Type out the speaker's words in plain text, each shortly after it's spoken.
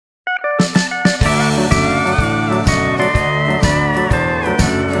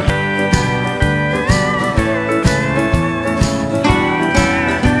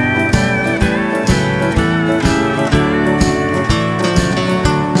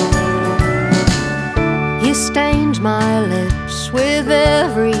with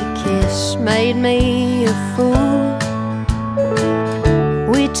every kiss made me a fool.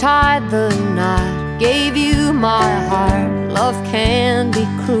 We tied the knot, gave you my heart. Love can be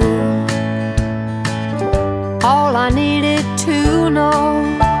cruel. All I needed to know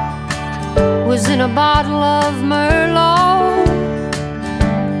was in a bottle of merlot.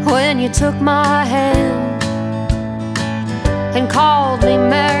 When you took my hand and called me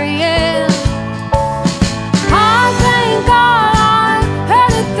Marianne, I thank God I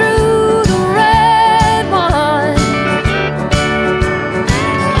heard it through the red wine.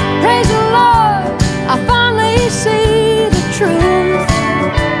 Praise the Lord, I finally see the truth.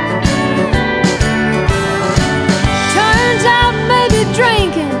 Turns out maybe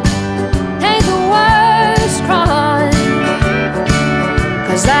drinking ain't the worst crime,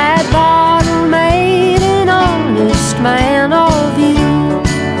 'cause that bottle made an honest man of you.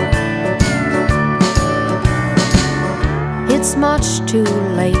 It's much too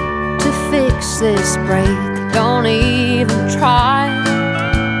late to fix this break, don't even try.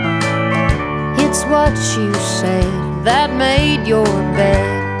 It's what you said that made your bed,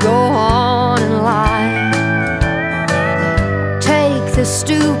 go on and lie. Take the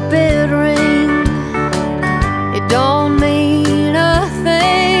stupid ring, it don't mean a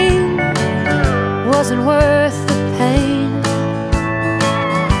thing. Wasn't worth the pain.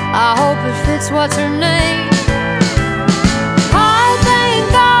 I hope it fits what's her name. I thank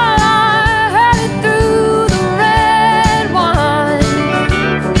God I heard it through the red wine.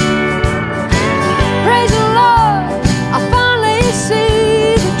 Praise the Lord, I finally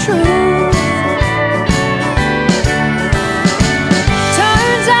see the truth.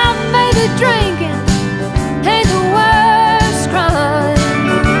 Turns out maybe drinking ain't the worst crime,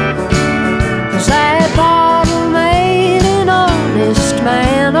 'cause that bottle made an honest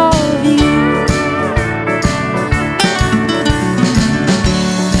man of you.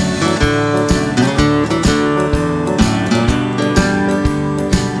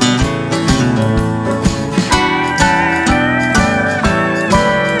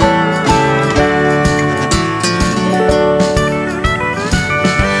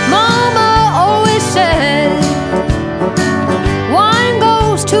 Mama always said wine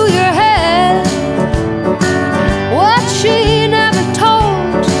goes to your head. What she never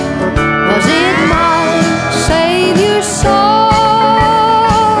told was it might save your soul.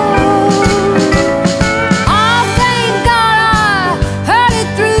 I thank God I heard it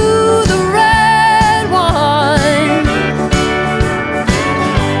through the red wine.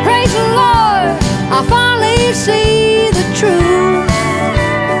 Praise the Lord, I finally see the truth.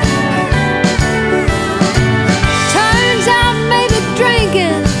 Turns out maybe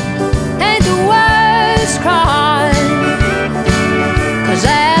drinking ain't the worst crime, 'cause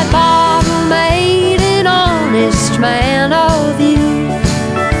that bottle made an honest man of you.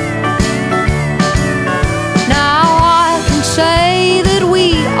 Now I can say that we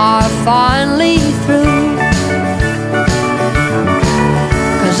are finally through,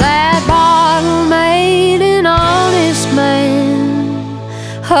 'cause that bottle made an honest man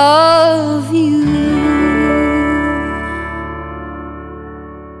of you.